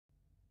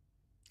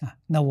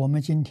那我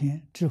们今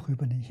天智慧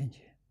不能现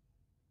前，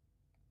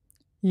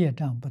业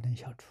障不能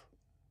消除，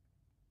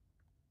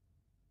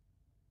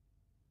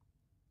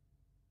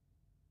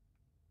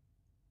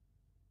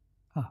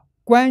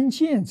关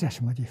键在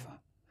什么地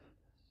方？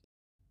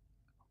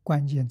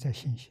关键在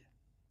信心，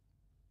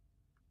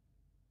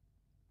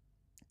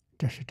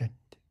这是真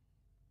的。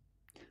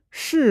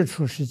世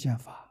出世间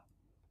法，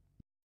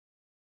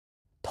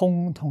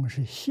通通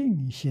是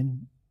信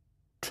心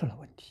出了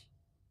问题。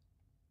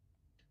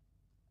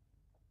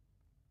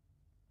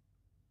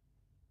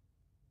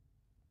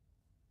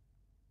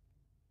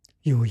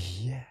有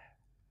疑，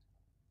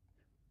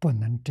不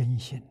能真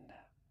信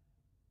的，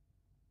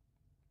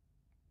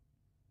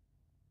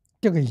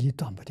这个疑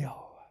断不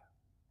掉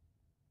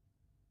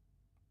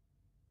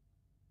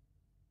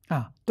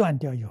断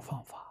掉有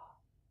方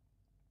法。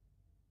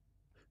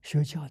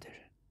学教的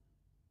人，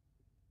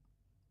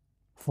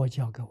佛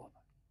教给我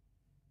们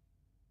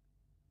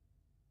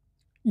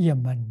一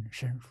门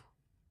深入，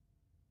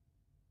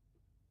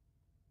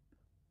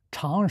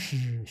长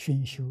时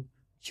熏修，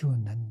就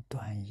能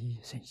断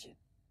疑生信，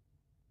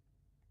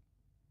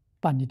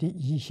把你的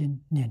疑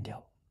心念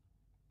掉。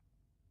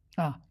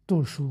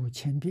读书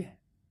1000遍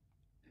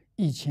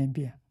，1000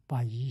遍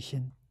把疑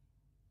心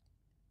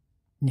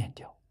念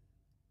掉，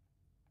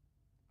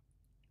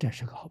这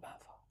是个好办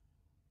法。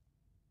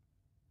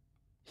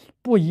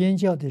不言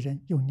教的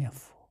人用念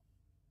佛，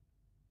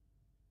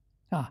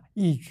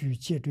一句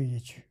接着一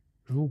句。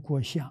如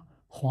果像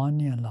黄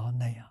念老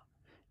那样，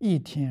一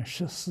天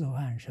14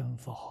万声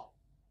佛号，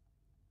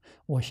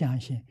我相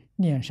信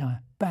念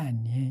上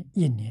半年、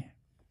1年，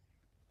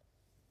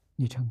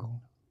你成功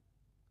了，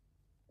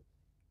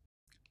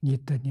你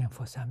得念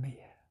佛三昧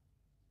耶。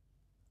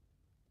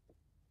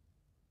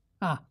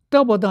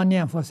得不到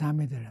念佛三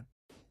昧的人，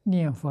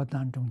念佛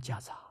当中夹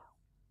杂，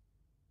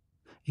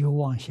有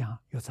妄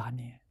想，有杂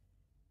念，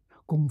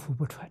功夫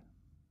不纯，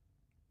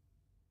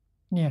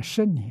念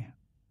10年，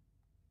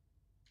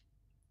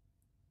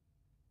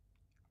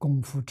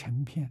功夫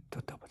成片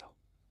都得不到。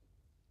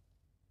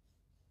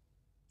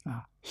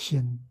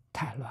心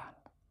太乱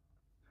了，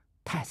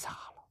太杂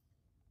了。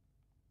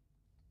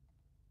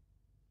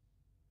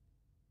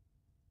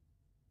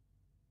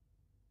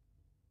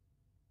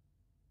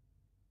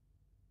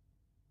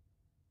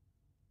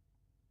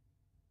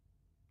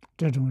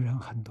这种人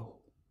很多，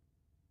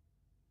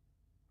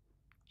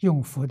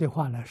用佛的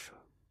话来说，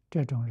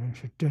这种人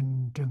是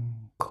真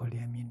正可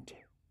怜悯者。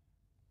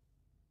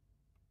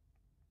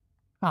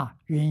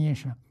原因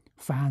是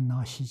烦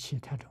恼习气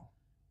太重。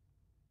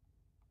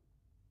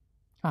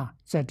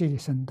在这一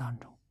生当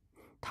中，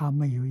他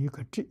没有一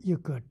个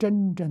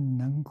真正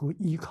能够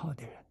依靠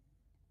的人，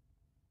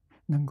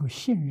能够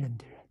信任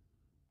的人，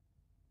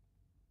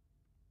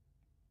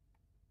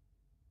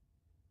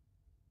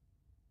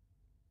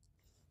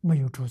没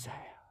有主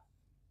宰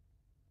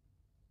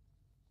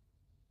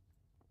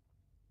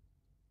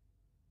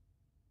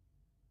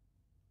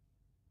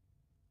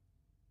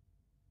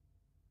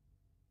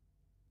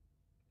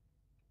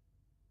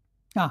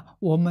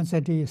我们在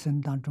这一生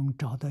当中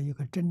找到一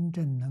个真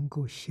正能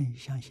够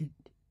相信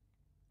的、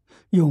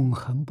永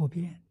恒不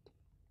变的、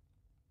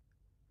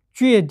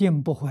决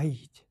定不怀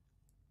疑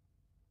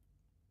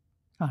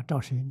的找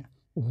谁呢？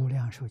无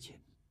量寿经，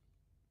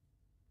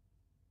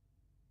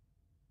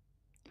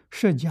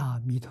释迦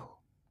弥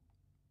陀，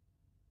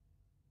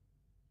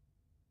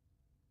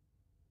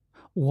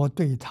我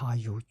对他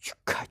有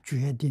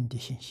决定的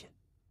信心，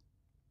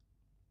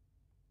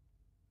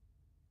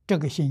这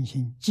个信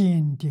心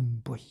坚定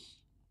不移。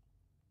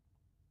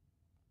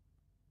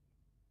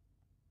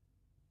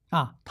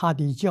他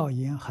的教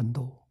言很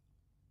多，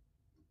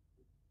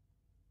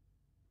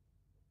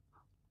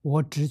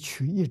我只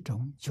取一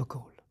种就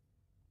够了，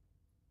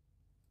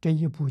这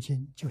一部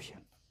经就行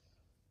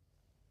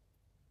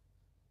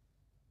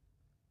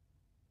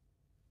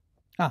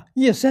了。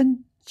一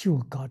生就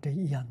搞这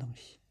一样东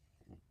西，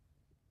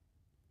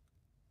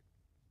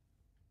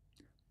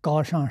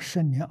搞上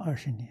10年、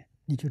20年，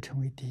你就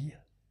成为第一了。